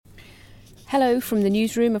Hello from the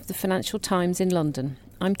newsroom of the Financial Times in London.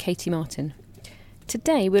 I'm Katie Martin.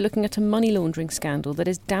 Today we're looking at a money laundering scandal that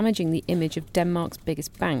is damaging the image of Denmark's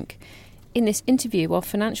biggest bank. In this interview, our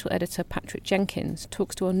financial editor Patrick Jenkins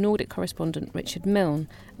talks to our Nordic correspondent Richard Milne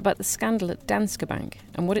about the scandal at Danske Bank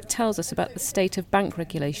and what it tells us about the state of bank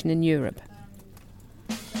regulation in Europe.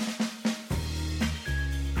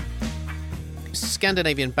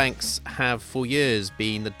 Scandinavian banks have for years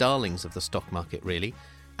been the darlings of the stock market, really,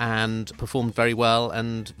 and performed very well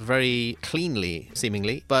and very cleanly,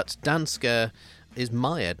 seemingly. But Danske is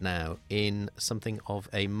mired now in something of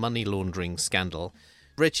a money laundering scandal.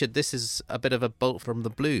 Richard, this is a bit of a bolt from the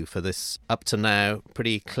blue for this up to now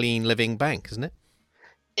pretty clean living bank, isn't it?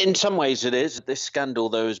 In some ways it is. This scandal,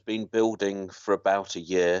 though, has been building for about a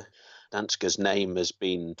year. Danske's name has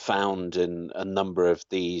been found in a number of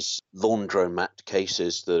these laundromat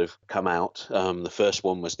cases that have come out. The first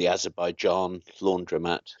one was the Azerbaijan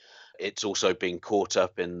laundromat. It's also been caught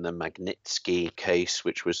up in the Magnitsky case,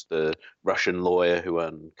 which was the Russian lawyer who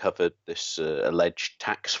uncovered this alleged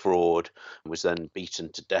tax fraud, was then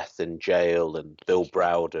beaten to death in jail. And Bill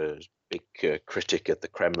Browder, big critic of the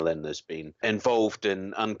Kremlin, has been involved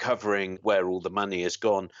in uncovering where all the money has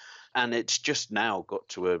gone. And it's just now got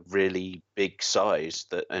to a really big size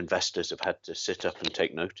that investors have had to sit up and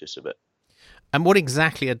take notice of it. And what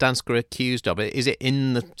exactly are Danske accused of? Is it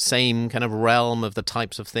in the same kind of realm of the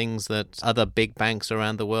types of things that other big banks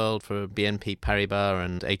around the world, for BNP Paribas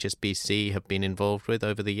and HSBC, have been involved with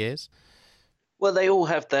over the years? Well, they all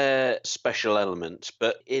have their special elements,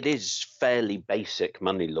 but it is fairly basic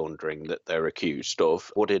money laundering that they're accused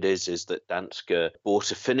of. What it is that Danske bought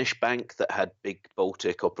a Finnish bank that had big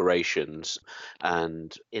Baltic operations,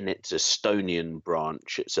 and in its Estonian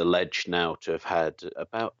branch, it's alleged now to have had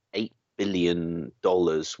about $8 billion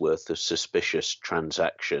worth of suspicious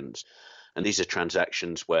transactions. And these are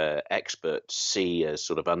transactions where experts see a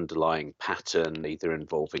sort of underlying pattern, either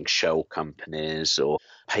involving shell companies or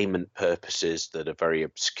payment purposes that are very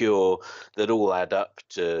obscure, that all add up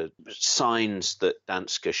to signs that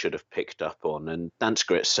Danske should have picked up on. And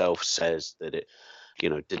Danske itself says that it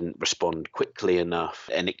didn't respond quickly enough,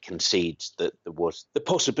 and it concedes that there was the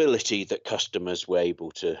possibility that customers were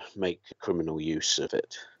able to make criminal use of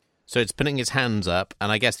it. So it's putting its hands up,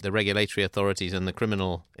 and I guess the regulatory authorities and the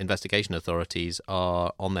criminal investigation authorities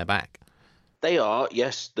are on their back. They are,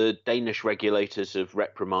 yes. The Danish regulators have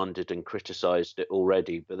reprimanded and criticised it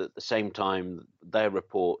already, but at the same time, their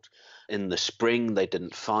report in the spring, they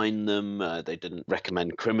didn't fine them, they didn't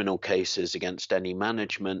recommend criminal cases against any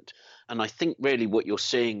management. And I think really what you're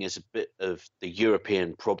seeing is a bit of the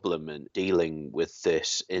European problem in dealing with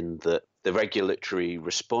this, in that the regulatory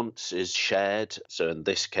response is shared. So in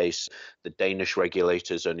this case, the Danish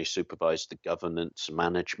regulators only supervise the governance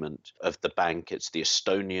management of the bank. It's the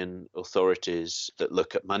Estonian authorities that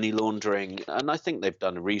look at money laundering. And I think they've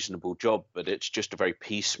done a reasonable job, but it's just a very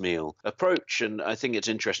piecemeal approach. And I think it's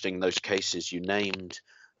interesting, those cases you named,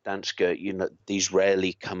 Danske, these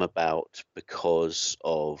rarely come about because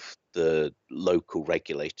of the local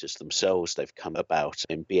regulators themselves. They've come about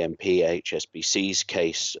in BNP, HSBC's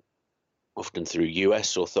case, often through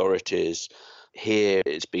US authorities. Here,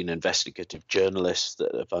 it's been investigative journalists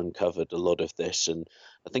that have uncovered a lot of this. And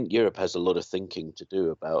I think Europe has a lot of thinking to do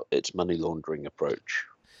about its money laundering approach.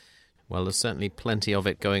 Well, there's certainly plenty of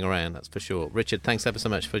it going around, that's for sure. Richard, thanks ever so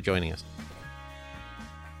much for joining us.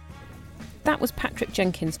 That was Patrick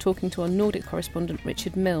Jenkins talking to our Nordic correspondent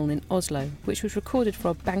Richard Milne in Oslo, which was recorded for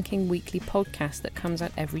our Banking Weekly podcast that comes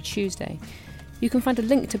out every Tuesday. You can find a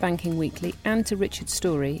link to Banking Weekly and to Richard's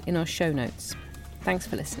story in our show notes. Thanks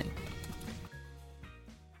for listening.